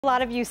A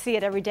lot of you see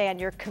it every day on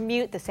your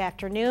commute. This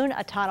afternoon,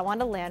 a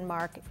Tonawanda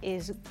landmark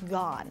is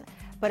gone.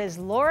 But as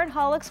Lauren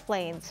Hall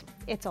explains,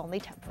 it's only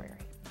temporary.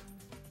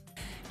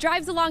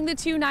 Drives along the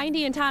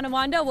 290 in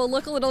Tonawanda will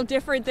look a little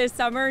different this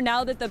summer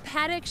now that the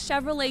Paddock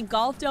Chevrolet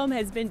Golf Dome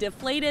has been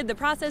deflated. The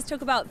process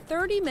took about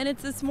 30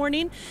 minutes this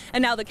morning,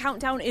 and now the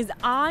countdown is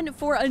on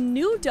for a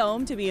new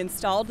dome to be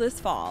installed this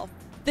fall.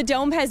 The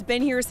dome has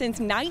been here since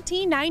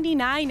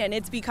 1999, and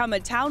it's become a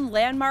town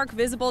landmark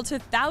visible to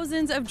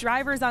thousands of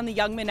drivers on the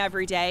Youngman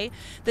every day.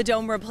 The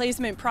dome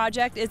replacement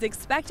project is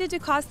expected to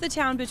cost the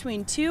town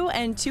between $2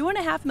 and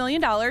 $2.5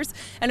 million,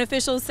 and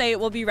officials say it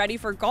will be ready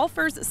for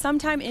golfers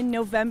sometime in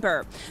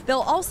November. They'll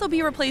also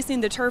be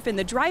replacing the turf in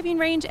the driving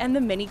range and the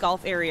mini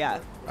golf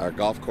area. Our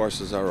golf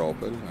courses are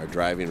open, our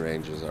driving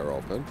ranges are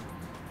open,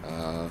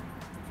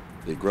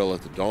 the grill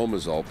at the dome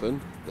is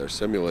open, their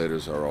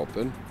simulators are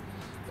open.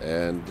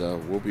 And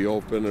we'll be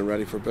open and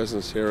ready for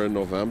business here in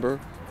November.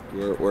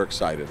 We're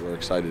excited. We're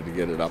excited to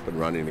get it up and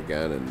running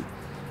again, and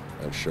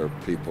I'm sure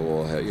people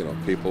will,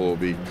 people will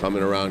be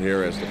coming around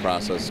here as the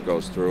process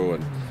goes through,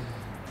 and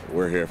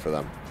we're here for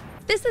them.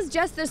 This is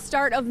just the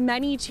start of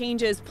many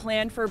changes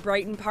planned for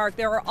Brighton Park.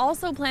 There are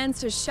also plans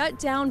to shut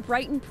down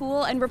Brighton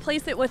Pool and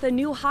replace it with a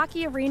new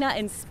hockey arena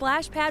and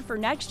splash pad for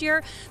next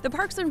year. The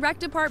Parks and Rec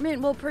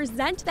Department will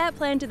present that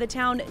plan to the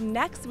town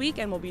next week,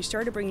 and we'll be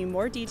sure to bring you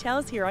more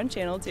details here on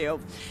Channel 2.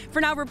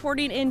 For now,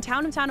 reporting in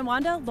town of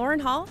Tonawanda, Lauren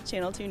Hall,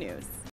 Channel 2 News.